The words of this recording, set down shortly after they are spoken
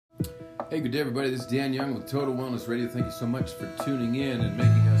Hey, good day, everybody. This is Dan Young with Total Wellness Radio. Thank you so much for tuning in and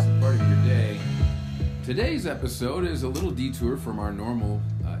making us a part of your day. Today's episode is a little detour from our normal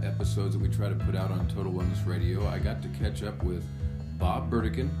episodes that we try to put out on Total Wellness Radio. I got to catch up with Bob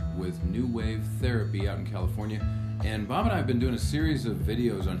Burdekin with New Wave Therapy out in California. And Bob and I have been doing a series of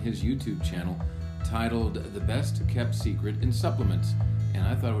videos on his YouTube channel titled The Best Kept Secret in Supplements. And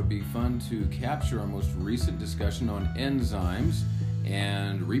I thought it would be fun to capture our most recent discussion on enzymes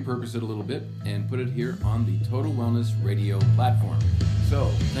and repurpose it a little bit and put it here on the Total Wellness Radio platform. So,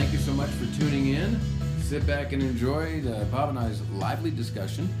 thank you so much for tuning in. Sit back and enjoy Bob and I's lively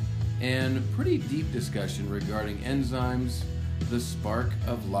discussion and pretty deep discussion regarding enzymes, the spark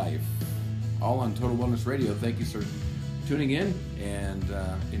of life. All on Total Wellness Radio. Thank you for tuning in and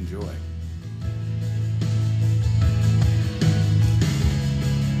enjoy.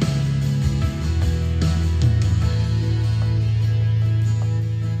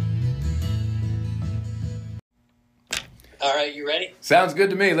 All right, you ready? Sounds good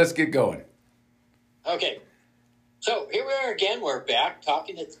to me. Let's get going. Okay. So here we are again. We're back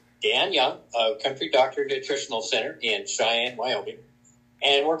talking to Dan Young of Country Doctor Nutritional Center in Cheyenne, Wyoming.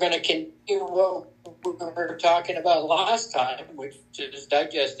 And we're going to continue what we were talking about last time, which is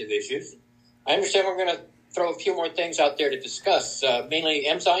digestive issues. I understand we're going to throw a few more things out there to discuss, mainly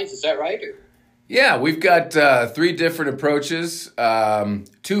enzymes. Is that right? Yeah, we've got three different approaches,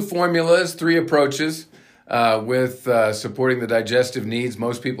 two formulas, three approaches. With supporting the digestive needs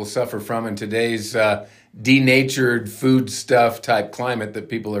most people suffer from in today's denatured food stuff type climate that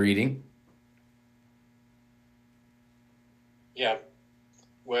people are eating. Yeah.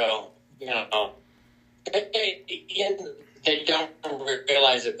 Well, they don't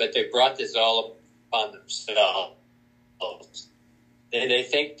realize it, but they brought this all upon themselves. They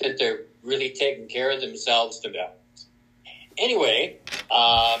think that they're really taking care of themselves about. Anyway,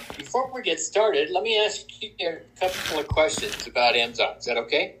 before we get started, let me ask you a couple of questions about enzymes. Is that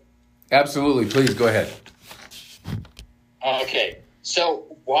okay? Absolutely. Please go ahead. Okay.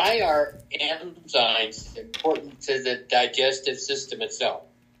 So why are enzymes important to the digestive system itself?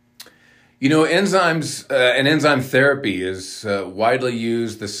 You know, enzymes and enzyme therapy is widely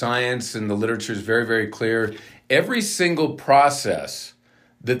used. The science and the literature is very, very clear. Every single process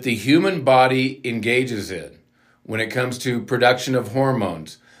that the human body engages in, when it comes to production of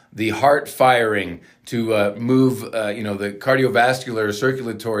hormones, the heart firing to move, the cardiovascular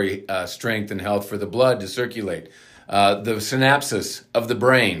circulatory strength and health for the blood to circulate, the synapses of the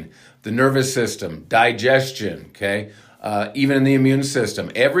brain, the nervous system, digestion, okay, even in the immune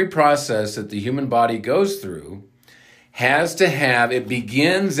system. Every process that the human body goes through has to have, it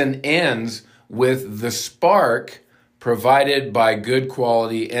begins and ends with the spark provided by good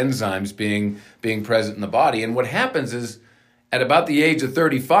quality enzymes being present in the body. And what happens is, at about the age of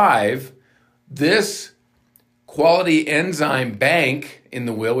 35, this quality enzyme bank in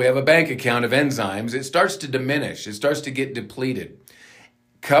the will, we have a bank account of enzymes, it starts to diminish. It starts to get depleted.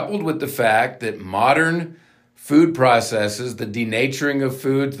 Coupled with the fact that modern food processes, the denaturing of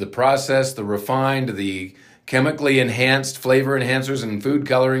foods, the processed, the refined, the chemically enhanced flavor enhancers and food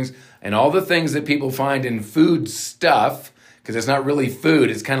colorings, and all the things that people find in food stuff, because it's not really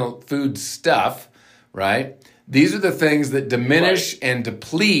food, it's kind of food stuff, right? These are the things that diminish and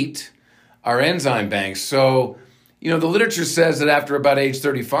deplete our enzyme banks. So, the literature says that after about age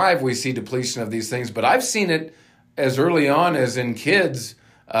 35, we see depletion of these things, but I've seen it as early on as in kids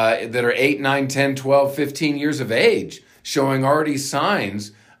that are 8, 9, 10, 12, 15 years of age, showing already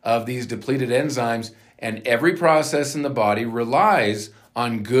signs of these depleted enzymes, and every process in the body relies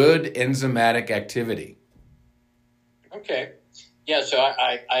on good enzymatic activity. Okay. Yeah, so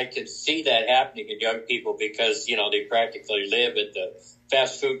I can see that happening in young people because, they practically live at the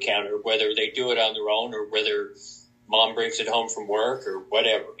fast food counter, whether they do it on their own or whether mom brings it home from work or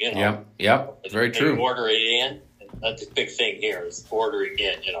whatever, Yep, very true. They order it in. That's a big thing here is ordering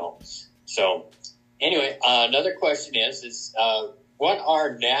in, So anyway, another question is what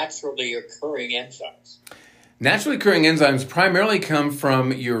are naturally occurring enzymes? Naturally occurring enzymes primarily come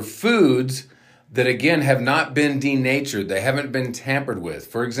from your foods that, again, have not been denatured. They haven't been tampered with.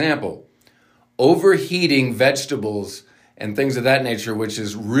 For example, overheating vegetables and things of that nature, which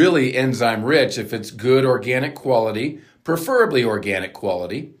is really enzyme rich if it's good organic quality, preferably organic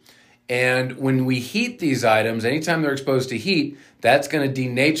quality. And when we heat these items, anytime they're exposed to heat, that's going to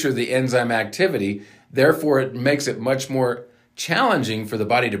denature the enzyme activity. Therefore, it makes it much more challenging for the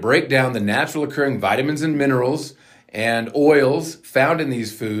body to break down the natural occurring vitamins and minerals and oils found in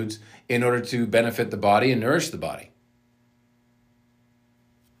these foods in order to benefit the body and nourish the body.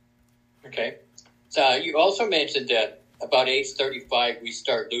 Okay. So you also mentioned that about age 35, we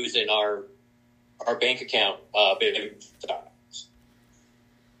start losing our bank account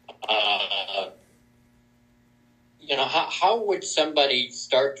how would somebody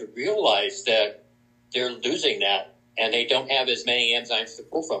start to realize that they're losing that and they don't have as many enzymes to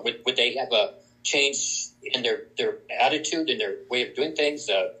pull from? Would they have a change in their attitude, in their way of doing things,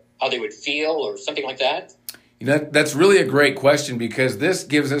 how they would feel or something like that? That's really a great question, because this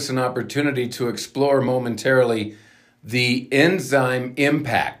gives us an opportunity to explore momentarily the enzyme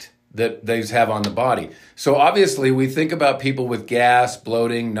impact that these have on the body. So obviously we think about people with gas,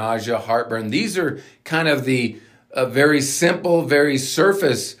 bloating, nausea, heartburn. These are kind of the very simple, very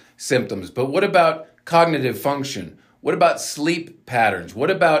surface symptoms. But what about cognitive function? What about sleep patterns?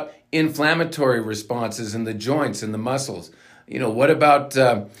 What about inflammatory responses in the joints and the muscles? What about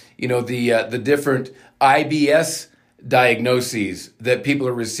the different IBS diagnoses that people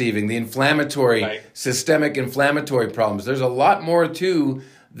are receiving, the inflammatory, right, systemic inflammatory problems? There's a lot more to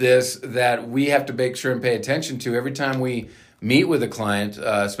this that we have to make sure and pay attention to every time we meet with a client,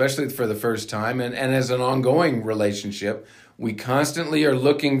 especially for the first time, and as an ongoing relationship. We constantly are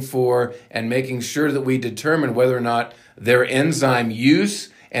looking for and making sure that we determine whether or not their enzyme use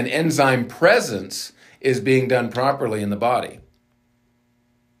and enzyme presence is being done properly in the body.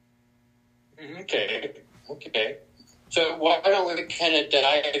 Okay. So why don't we kind of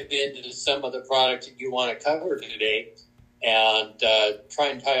dive into some of the products that you want to cover today and try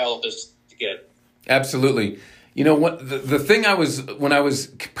and tie all this together? Absolutely. What the thing when I was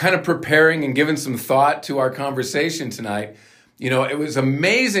kind of preparing and giving some thought to our conversation tonight, it was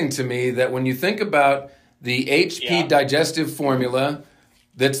amazing to me that when you think about the HP digestive formula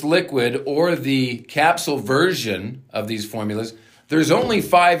that's liquid or the capsule version of these formulas, there's only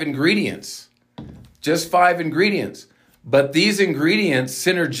 5 ingredients. Just 5 ingredients. But these ingredients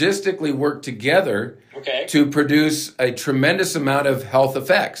synergistically work together to produce a tremendous amount of health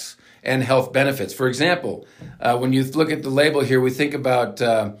effects and health benefits. For example, when you look at the label here, we think about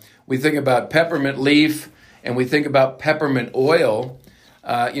peppermint leaf and we think about peppermint oil.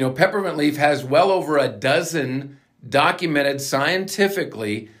 Peppermint leaf has well over a dozen documented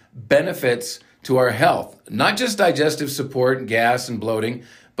scientifically benefits to our health. Not just digestive support, gas and bloating,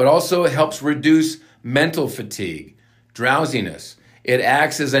 but also it helps reduce mental fatigue, drowsiness. It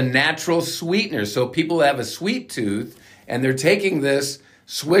acts as a natural sweetener. So people have a sweet tooth and they're taking this,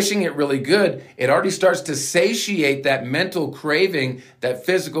 swishing it really good. It already starts to satiate that mental craving, that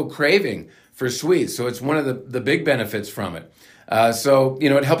physical craving for sweets. So it's one of the big benefits from it.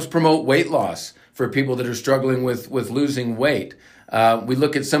 It helps promote weight loss for people that are struggling with losing weight. We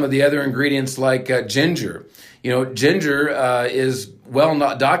look at some of the other ingredients like ginger. Ginger is well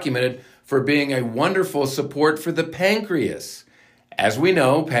not documented for being a wonderful support for the pancreas. As we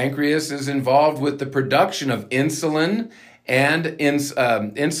know, pancreas is involved with the production of insulin and enzymes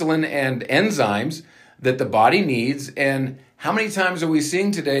that the body needs. And how many times are we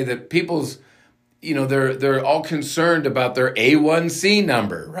seeing today that people's, they're all concerned about their A1C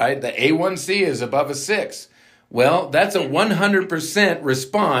number, right? The A1C is above a 6. Well, that's a 100%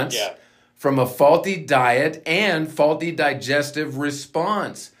 response from a faulty diet and faulty digestive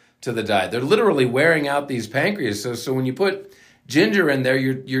response to the diet. They're literally wearing out these pancreas. So when you put ginger in there,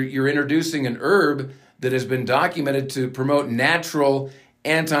 you're introducing an herb that has been documented to promote natural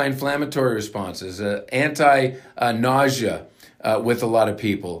anti-inflammatory responses, anti-nausea with a lot of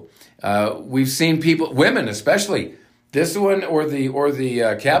people. We've seen people, women especially, this one or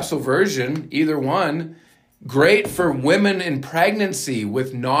the capsule version, either one, great for women in pregnancy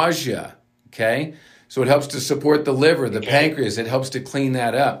with nausea. Okay, so it helps to support the liver, the pancreas. It helps to clean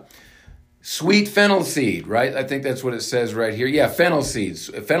that up. Sweet fennel seed, right? I think that's what it says right here. Yeah, fennel seeds.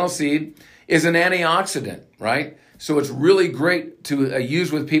 Fennel seed is an antioxidant, right? So it's really great to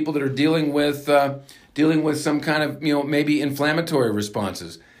use with people that are dealing with some kind of maybe inflammatory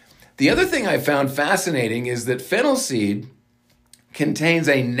responses. The other thing I found fascinating is that fennel seed contains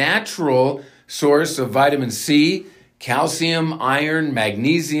a natural source of vitamin C, calcium, iron,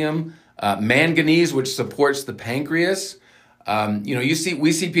 magnesium, manganese, which supports the pancreas. We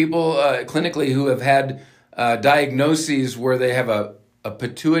see people clinically who have had diagnoses where they have a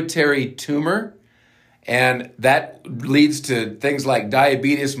pituitary tumor, and that leads to things like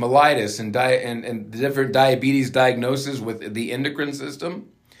diabetes mellitus and different diabetes diagnoses with the endocrine system.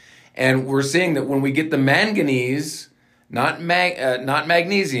 And we're seeing that when we get the manganese, not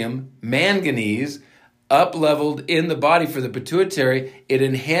magnesium, manganese, up-leveled in the body for the pituitary, it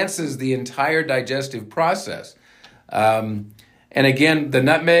enhances the entire digestive process. And again, the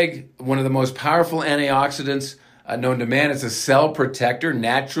nutmeg, one of the most powerful antioxidants known to man, it's a cell protector,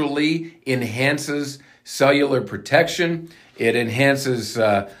 naturally enhances cellular protection. It enhances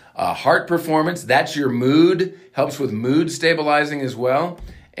heart performance. That's your mood. Helps with mood stabilizing as well.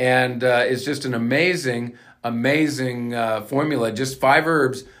 And it's just an amazing formula. Just 5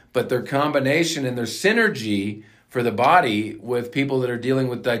 herbs, but their combination and their synergy for the body with people that are dealing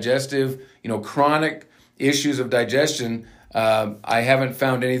with digestive, chronic issues of digestion. I haven't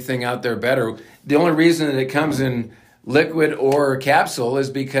found anything out there better. The only reason that it comes in liquid or capsule is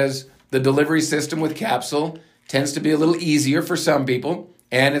because the delivery system with capsule tends to be a little easier for some people,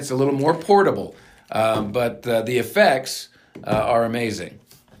 and it's a little more portable. But the effects are amazing.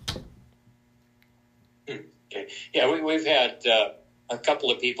 Okay. Yeah, we've had a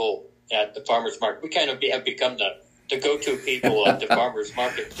couple of people at the farmers market. We kind of have become the go-to people at the farmers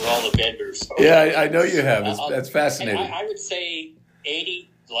market for all the vendors. So, yeah, I know you have. That's fascinating. I would say 80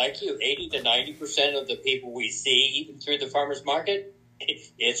 to 90% of the people we see, even through the farmers market,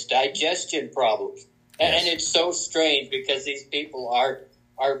 it's digestion problems. Yes. And it's so strange because these people are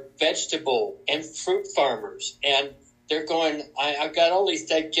vegetable and fruit farmers, and they're going, I've got all these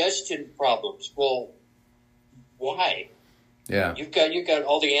digestion problems. Well, why? Yeah. You've got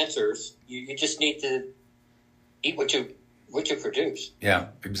all the answers. You just need to eat what you produce. Yeah,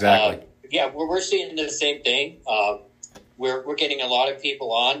 exactly. We're seeing the same thing. We're getting a lot of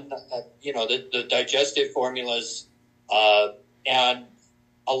people on, the digestive formulas, and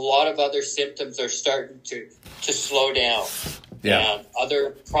a lot of other symptoms are starting to slow down. Yeah. And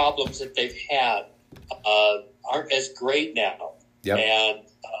other problems that they've had aren't as great now. Yep. And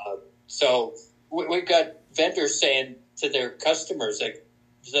so we've got vendors saying to their customers, like,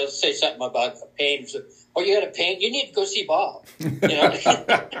 they'll say something about a pain. So, oh, you had a pain? You need to go see Bob.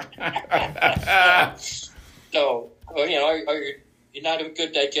 So, you're not having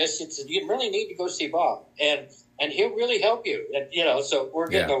good digestion, so you really need to go see Bob. And he'll really help you. And, so we're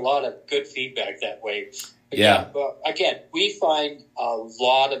getting a lot of good feedback that way. But again, we find a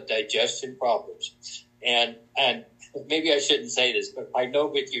lot of digestion problems. And maybe I shouldn't say this, but I know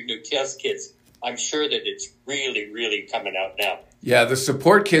with your new test kits, I'm sure that it's really, really coming out now. Yeah, the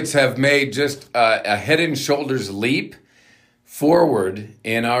support kits have made just a head and shoulders leap forward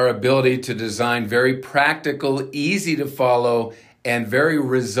in our ability to design very practical, easy to follow, and very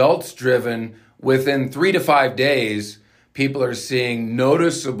results driven. Within 3 to 5 days, people are seeing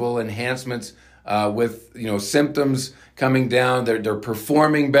noticeable enhancements with symptoms coming down. They're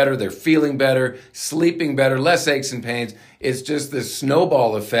performing better, they're feeling better, sleeping better, less aches and pains. It's just this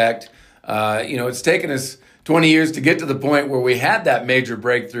snowball effect. It's taken us 20 years to get to the point where we had that major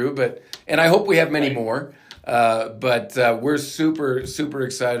breakthrough, and I hope we have many more. But we're super, super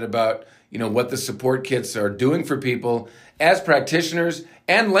excited about what the support kits are doing for people as practitioners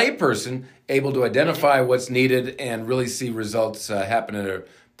and layperson, able to identify what's needed and really see results happen in a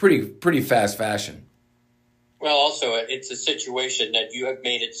pretty fast fashion. Well, also, it's a situation that you have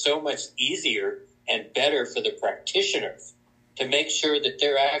made it so much easier and better for the practitioners to make sure that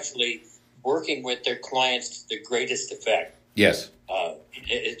they're actually working with their clients to the greatest effect. Yes.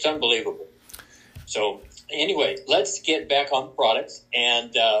 It's unbelievable. So anyway, let's get back on products.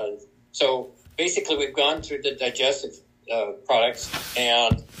 And so basically we've gone through the digestive products,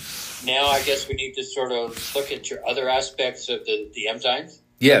 and now I guess we need to sort of look at your other aspects of the enzymes.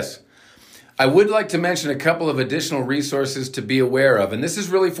 Yes. I would like to mention a couple of additional resources to be aware of, and this is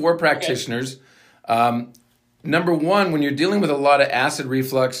really for practitioners. Okay. Number one, when you're dealing with a lot of acid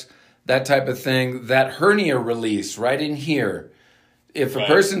reflux, that type of thing, that hernia release right in here. If a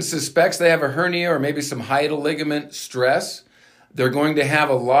person suspects they have a hernia or maybe some hiatal ligament stress, they're going to have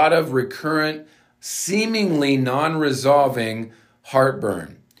a lot of recurrent, seemingly non-resolving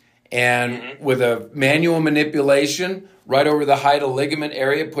heartburn. And with a manual manipulation right over the hiatal ligament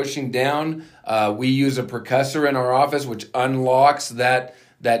area, pushing down, we use a percussor in our office, which unlocks that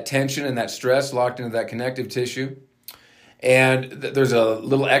tension and that stress locked into that connective tissue. And there's a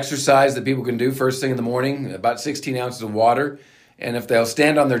little exercise that people can do first thing in the morning, about 16 ounces of water. And if they'll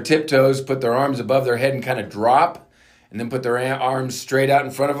stand on their tiptoes, put their arms above their head and kind of drop, and then put their arms straight out in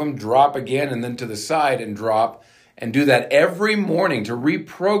front of them, drop again, and then to the side and drop, and do that every morning to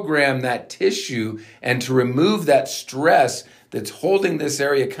reprogram that tissue and to remove that stress that's holding this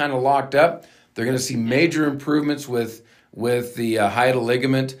area kind of locked up. They're going to see major improvements with the hiatal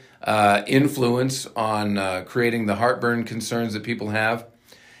ligament influence on creating the heartburn concerns that people have.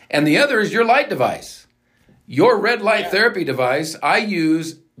 And the other is your light device. Your red light therapy device, I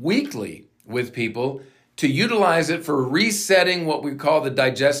use weekly with people to utilize it for resetting what we call the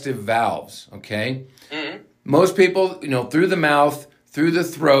digestive valves, okay? Mm-hmm. Most people, through the mouth, through the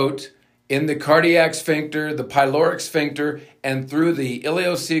throat, in the cardiac sphincter, the pyloric sphincter, and through the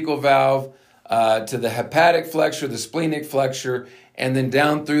ileocecal valve, to the hepatic flexure, the splenic flexure, and then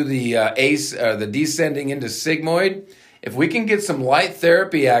down through the the descending into sigmoid. If we can get some light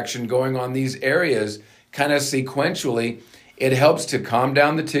therapy action going on these areas kind of sequentially, it helps to calm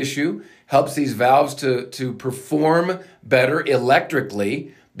down the tissue, helps these valves to perform better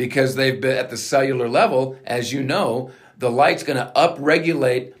electrically because they've been at the cellular level. As you know, the light's going to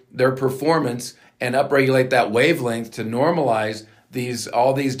upregulate their performance and upregulate that wavelength to normalize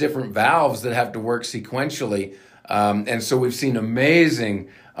all these different valves that have to work sequentially. And so we've seen amazing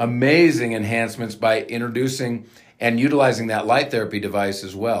enhancements by introducing and utilizing that light therapy device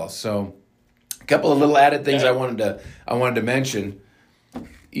as well. So a couple of little added things I wanted to mention.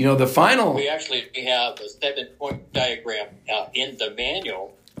 You know, the final... We actually have a 7-point diagram in the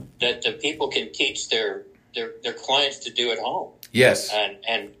manual that the people can teach their clients to do at home. Yes.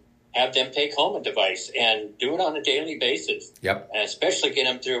 And have them take home a device and do it on a daily basis. Yep. And especially get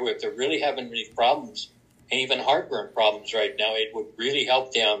them through if they're really having these problems, and even heartburn problems right now. It would really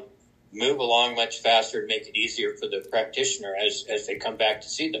help them move along much faster and make it easier for the practitioner as they come back to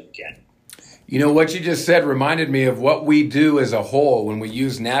see them again. You know, what you just said reminded me of what we do as a whole when we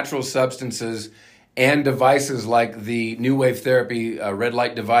use natural substances and devices like the New Wave Therapy red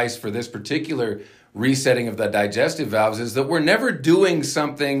light device for this particular resetting of the digestive valves, is that we're never doing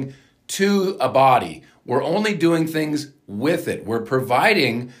something to a body. We're only doing things with it. We're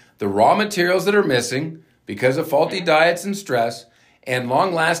providing the raw materials that are missing because of faulty diets and stress and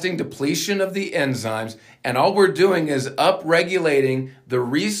long-lasting depletion of the enzymes. And all we're doing is upregulating the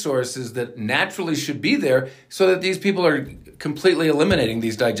resources that naturally should be there so that these people are completely eliminating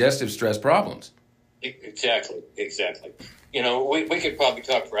these digestive stress problems. Exactly. You know, we could probably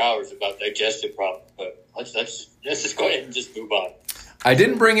talk for hours about digestive problems, but let's just go ahead and just move on. I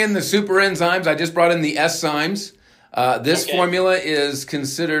didn't bring in the super enzymes. I just brought in the enzymes. This formula is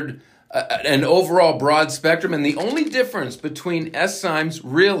considered an overall broad spectrum, and the only difference between enzymes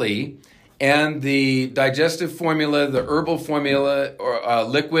really and the digestive formula, the herbal formula, or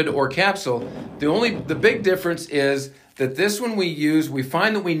liquid or capsule, the big difference is that this one we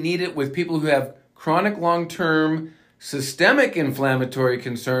find that we need it with people who have chronic long-term systemic inflammatory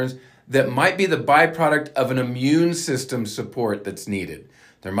concerns that might be the byproduct of an immune system support that's needed.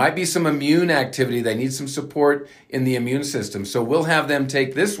 There might be some immune activity. They need some support in the immune system. So we'll have them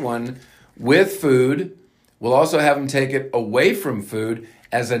take this one with food. We'll also have them take it away from food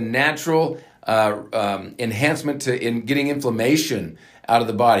as a natural enhancement in getting inflammation out of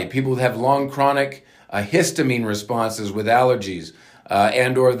the body. People that have long chronic histamine responses with allergies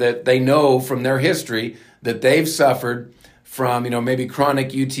and or that they know from their history that they've suffered from, maybe chronic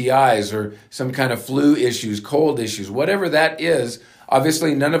UTIs or some kind of flu issues, cold issues, whatever that is.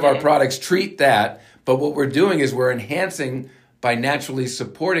 Obviously, none of our products treat that, but what we're doing is we're enhancing by naturally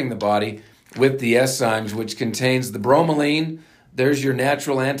supporting the body with the enzymes, which contains the bromelain. There's your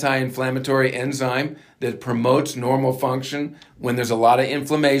natural anti-inflammatory enzyme that promotes normal function when there's a lot of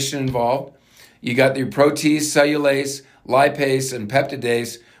inflammation involved. You got the protease, cellulase, lipase, and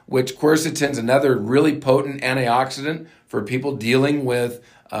peptidase, which quercetin's another really potent antioxidant for people dealing with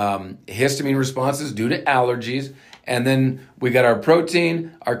histamine responses due to allergies. And then we got our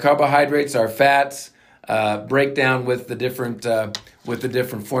protein, our carbohydrates, our fats, breakdown with the different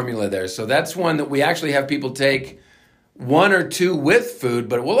formula there. So that's one that we actually have people take 1 or 2 with food,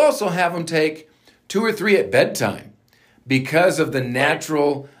 but we'll also have them take 2 or 3 at bedtime because of the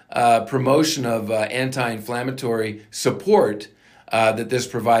natural promotion of anti-inflammatory support that this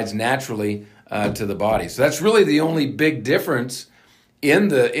provides naturally to the body. So that's really the only big difference in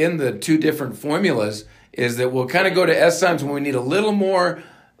the 2 different formulas, is that we'll kind of go to enzymes when we need a little more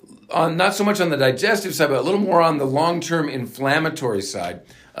on, not so much on the digestive side, but a little more on the long-term inflammatory side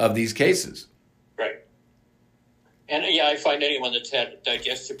of these cases. Right. And I find anyone that's had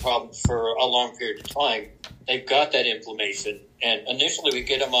digestive problems for a long period of time, they've got that inflammation. And initially we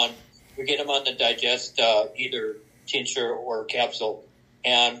get them on the digest either tincture or capsule,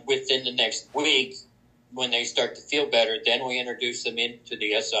 and within the next week, when they start to feel better, then we introduce them into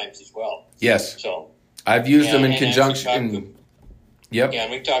the enzymes as well. Yes. So I've used them in conjunction. Yep. Yeah,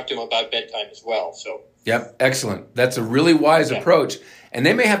 and we talked to them about bedtime as well. So. Yep, excellent. That's a really wise approach. And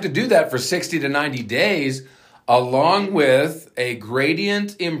they may have to do that for 60 to 90 days, along with a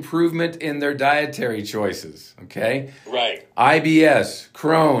gradient improvement in their dietary choices, okay? Right. IBS,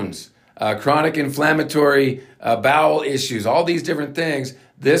 Crohn's, chronic inflammatory bowel issues, all these different things.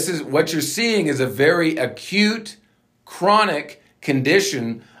 This is what you're seeing is a very acute, chronic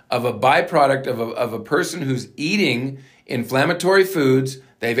condition of a byproduct of a person who's eating inflammatory foods.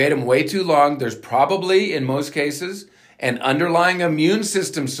 They've ate them way too long. There's probably, in most cases, and underlying immune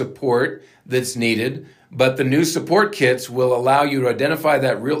system support that's needed. But the new support kits will allow you to identify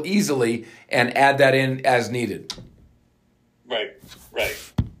that real easily and add that in as needed. Right, right.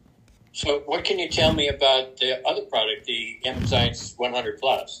 So what can you tell me about the other product, the Enzymes 100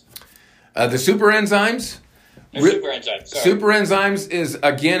 Plus? The super enzymes? Super enzymes. Sorry. Super enzymes is,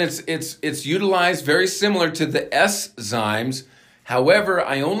 again, it's utilized very similar to the enzymes. However,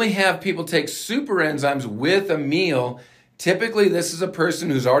 I only have people take super enzymes with a meal. Typically, this is a person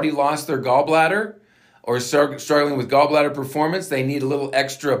who's already lost their gallbladder or struggling with gallbladder performance. They need a little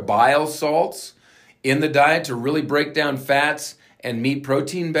extra bile salts in the diet to really break down fats and meat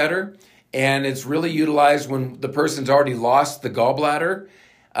protein better. And it's really utilized when the person's already lost the gallbladder.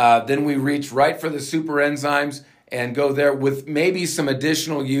 Then we reach right for the super enzymes and go there with maybe some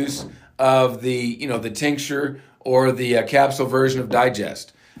additional use of the tincture or the capsule version of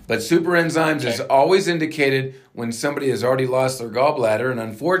Digest. But super enzymes is always indicated when somebody has already lost their gallbladder. And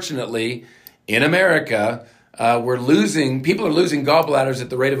unfortunately, in America, people are losing gallbladders at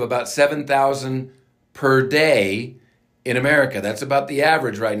the rate of about 7,000 per day in America. That's about the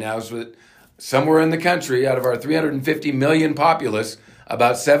average right now. So somewhere in the country, out of our 350 million populace,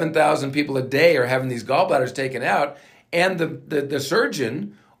 about 7,000 people a day are having these gallbladders taken out, and the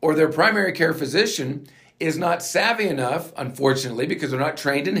surgeon or their primary care physician is not savvy enough, unfortunately, because they're not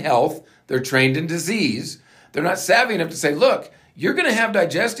trained in health, they're trained in disease. They're not savvy enough to say, look, you're going to have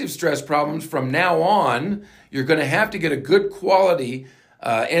digestive stress problems from now on. You're going to have to get a good quality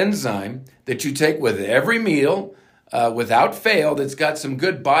enzyme that you take with every meal without fail, that's got some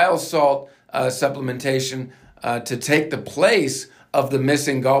good bile salt supplementation to take the place of the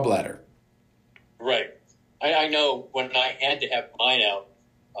missing gallbladder. Right. I know when I had to have mine out,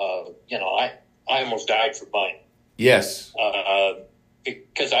 I almost died for mine. Yes.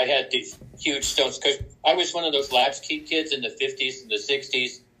 Because I had these huge stones. Because I was one of those latchkey kids in the 50s and the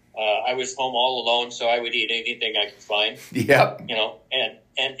 60s. I was home all alone, so I would eat anything I could find. Yep.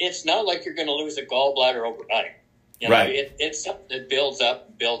 And it's not like you're going to lose a gallbladder overnight. Right. It's something that builds up.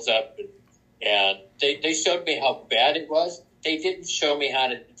 And they showed me how bad it was. They didn't show me how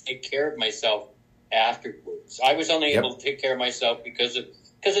to take care of myself afterwards. I was only able to take care of myself because of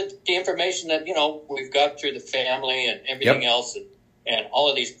the information that, we've got through the family and everything else and all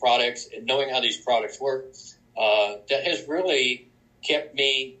of these products and knowing how these products work, that has really kept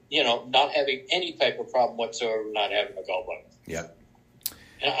me, not having any type of problem whatsoever, not having a gallbladder. Yep.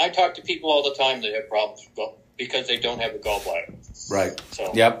 And I talk to people all the time that have problems because they don't have a gallbladder. Right.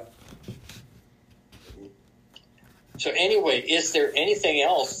 So, yep. So anyway, is there anything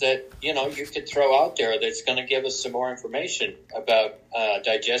else that, you could throw out there that's going to give us some more information about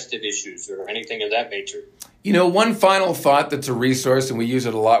digestive issues or anything of that nature? One final thought that's a resource, and we use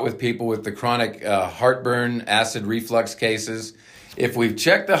it a lot with people with the chronic heartburn, acid reflux cases. If we've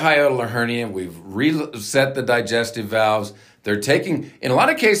checked the hiatal hernia, we've reset the digestive valves, in a lot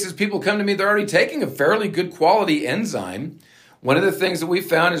of cases, people come to me, they're already taking a fairly good quality enzyme. One of the things that we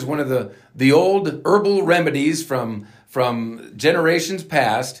found is one of the old herbal remedies from generations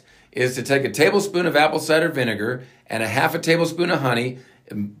past is to take a tablespoon of apple cider vinegar and a half a tablespoon of honey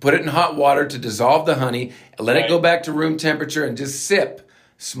and put it in hot water to dissolve the honey, and let it go back to room temperature and just sip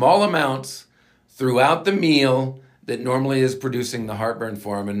small amounts throughout the meal that normally is producing the heartburn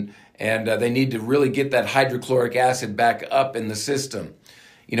for them. And they need to really get that hydrochloric acid back up in the system.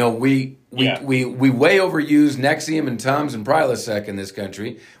 We way overuse Nexium and Tums and Prilosec in this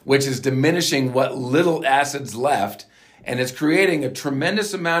country, which is diminishing what little acid's left, and it's creating a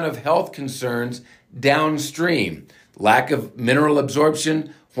tremendous amount of health concerns downstream. Lack of mineral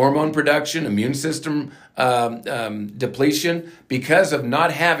absorption, hormone production, immune system depletion because of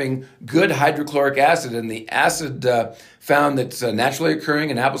not having good hydrochloric acid. And the acid found that's naturally occurring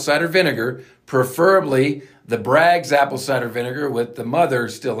in apple cider vinegar, preferably the Bragg's apple cider vinegar with the mother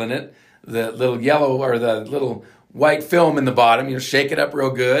still in it, the little yellow or the little white film in the bottom. Shake it up real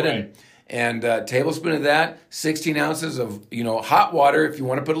good, and a tablespoon of that, 16 ounces of hot water. If you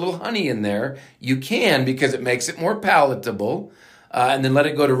want to put a little honey in there, you can, because it makes it more palatable. And then let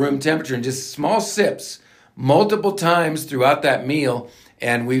it go to room temperature and just small sips multiple times throughout that meal.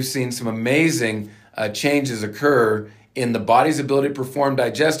 And we've seen some amazing changes occur in the body's ability to perform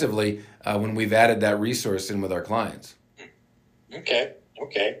digestively when we've added that resource in with our clients. Okay.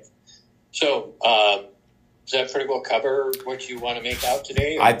 So does that pretty well cover what you want to make out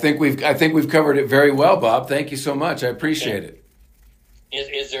today? I think we've covered it very well, Bob. Thank you so much. I appreciate it.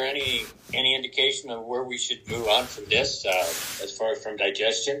 Is there any indication of where we should move on from this as far as from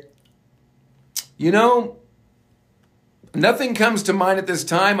digestion? Nothing comes to mind at this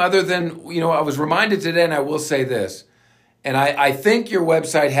time other than, I was reminded today, and I will say this. And I think your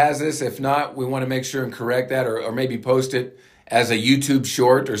website has this. If not, we want to make sure and correct that, or maybe post it as a YouTube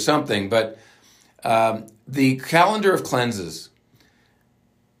short or something. But the calendar of cleanses.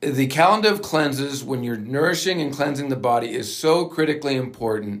 The calendar of cleanses, when you're nourishing and cleansing the body, is so critically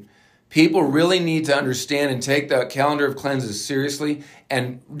important. People really need to understand and take the calendar of cleanses seriously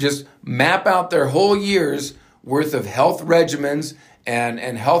and just map out their whole year's worth of health regimens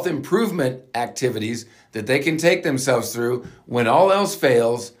and health improvement activities that they can take themselves through when all else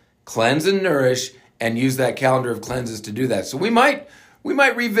fails, cleanse and nourish, and use that calendar of cleanses to do that. So we might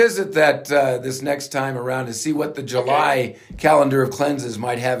revisit that this next time around to see what the July calendar of cleanses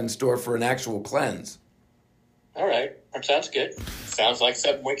might have in store for an actual cleanse. All right. That sounds good. Sounds like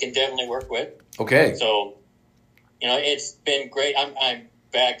something we can definitely work with. Okay. So, it's been great. I'm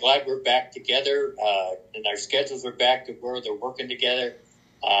glad we're back together, and our schedules are back to where they're working together.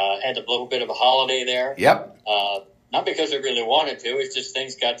 Had a little bit of a holiday there. Yep. Not because we really wanted to. It's just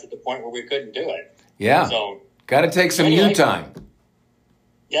things got to the point where we couldn't do it. Yeah. So got to take some new time.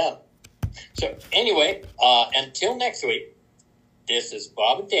 Yeah. So anyway, until next week, this is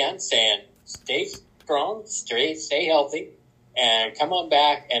Bob and Dan saying stay strong, stay healthy, and come on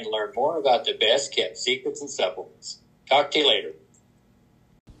back and learn more about the best kept secrets and supplements. Talk to you later.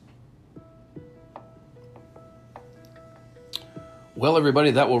 Well,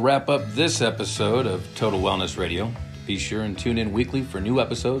 everybody, that will wrap up this episode of Total Wellness Radio. Be sure and tune in weekly for new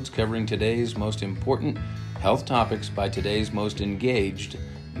episodes covering today's most important health topics by today's most engaged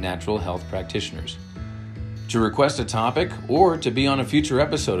natural health practitioners. To request a topic or to be on a future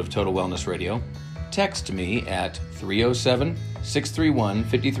episode of Total Wellness Radio, text me at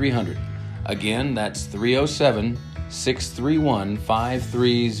 307-631-5300. Again, that's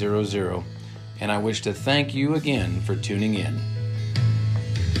 307-631-5300. And I wish to thank you again for tuning in.